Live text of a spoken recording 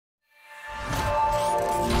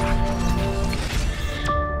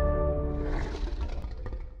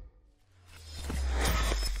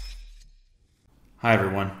Hi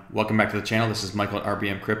everyone, welcome back to the channel. This is Michael at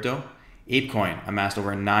RBM Crypto. ApeCoin amassed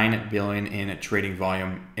over 9 billion in trading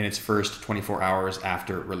volume in its first 24 hours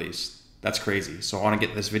after release. That's crazy. So I want to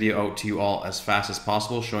get this video out to you all as fast as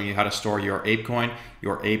possible, showing you how to store your ApeCoin,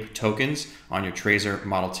 your Ape tokens on your Trezor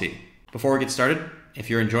Model T. Before we get started, if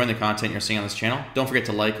you're enjoying the content you're seeing on this channel, don't forget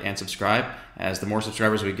to like and subscribe, as the more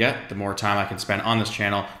subscribers we get, the more time I can spend on this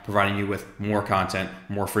channel providing you with more content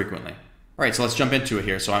more frequently. All right, so let's jump into it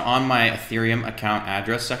here. So I'm on my Ethereum account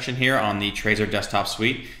address section here on the Trezor Desktop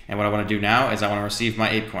Suite. And what I want to do now is I want to receive my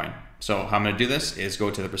ApeCoin. So how I'm going to do this is go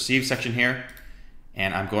to the receive section here,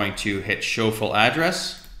 and I'm going to hit show full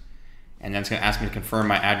address. And then it's going to ask me to confirm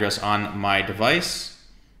my address on my device.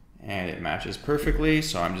 And it matches perfectly.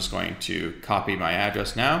 So I'm just going to copy my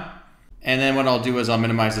address now. And then what I'll do is I'll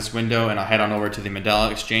minimize this window and I'll head on over to the Model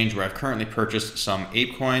exchange where I've currently purchased some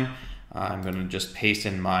ApeCoin. I'm going to just paste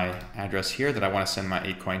in my address here that I want to send my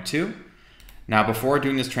ApeCoin to. Now, before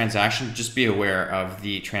doing this transaction, just be aware of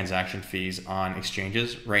the transaction fees on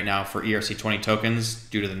exchanges. Right now for ERC20 tokens,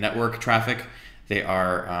 due to the network traffic, they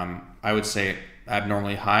are, I would say,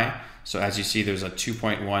 abnormally high. So as you see, there's a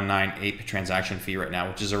 2.19 Ape transaction fee right now,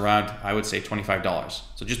 which is around, I would say, $25.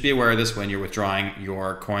 So just be aware of this when you're withdrawing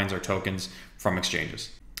your coins or tokens from exchanges.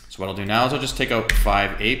 So what I'll do now is I'll just take out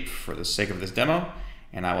 5 Ape for the sake of this demo.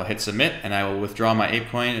 And I will hit submit, and I will withdraw my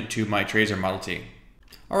ApeCoin to my Trezor Model T.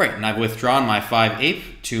 All right, and I've withdrawn my 5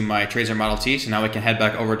 Ape to my Trezor Model T, so now we can head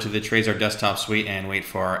back over to the Trezor Desktop Suite and wait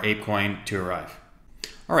for our ApeCoin to arrive.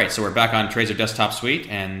 All right, so we're back on Trezor Desktop Suite,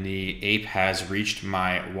 and the Ape has reached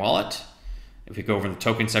my wallet. If we go over in the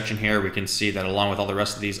token section here, we can see that along with all the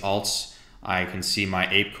rest of these alts, I can see my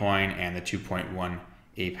ApeCoin and the 2.1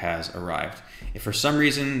 Ape has arrived. If for some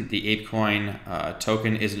reason the ApeCoin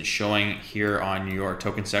token isn't showing here on your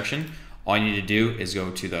token section, all you need to do is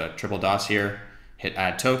go to the triple dots here, hit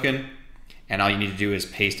add token, and all you need to do is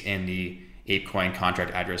paste in the ApeCoin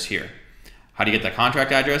contract address here. How do you get that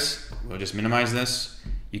contract address? We'll just minimize this.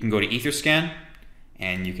 You can go to Etherscan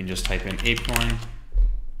and you can just type in ApeCoin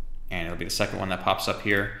and it'll be the second one that pops up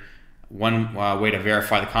here. One way to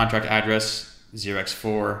verify the contract address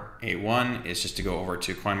 0x481 is just to go over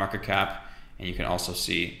to CoinMarketCap, and you can also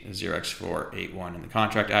see 0x481 in the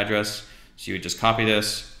contract address. So you would just copy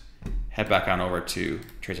this, head back on over to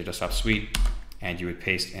Trezor Desktop Suite, and you would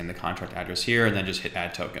paste in the contract address here, and then just hit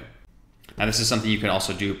add token. Now this is something you can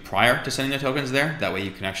also do prior to sending the tokens there. That way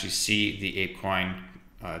you can actually see the ApeCoin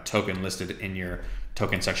token listed in your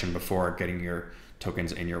token section before getting your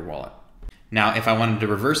tokens in your wallet. Now, if I wanted to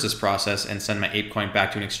reverse this process and send my ApeCoin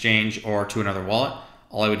back to an exchange or to another wallet,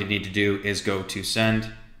 all I would need to do is go to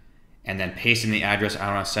send and then paste in the address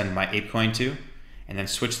I want to send my ApeCoin to, and then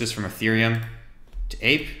switch this from Ethereum to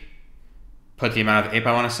Ape, put the amount of Ape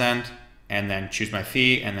I want to send, and then choose my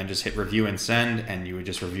fee, and then just hit review and send, and you would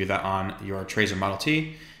just review that on your Trezor Model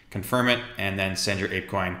T, confirm it, and then send your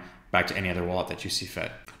ApeCoin back to any other wallet that you see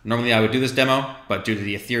fit. Normally I would do this demo, but due to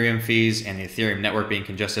the Ethereum fees and the Ethereum network being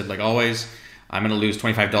congested like always, I'm going to lose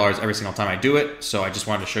 $25 every single time I do it. So I just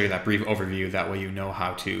wanted to show you that brief overview. That way you know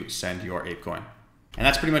how to send your ApeCoin. And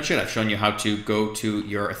that's pretty much it. I've shown you how to go to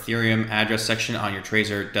your Ethereum address section on your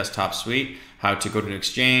Trezor Desktop Suite, how to go to an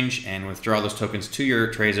exchange and withdraw those tokens to your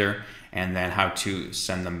Trezor, and then how to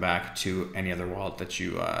send them back to any other wallet that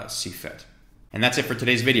you see fit. And that's it for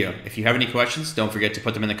today's video. If you have any questions, don't forget to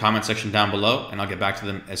put them in the comment section down below, and I'll get back to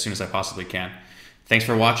them as soon as I possibly can. Thanks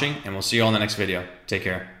for watching, and we'll see you all in the next video. Take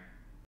care.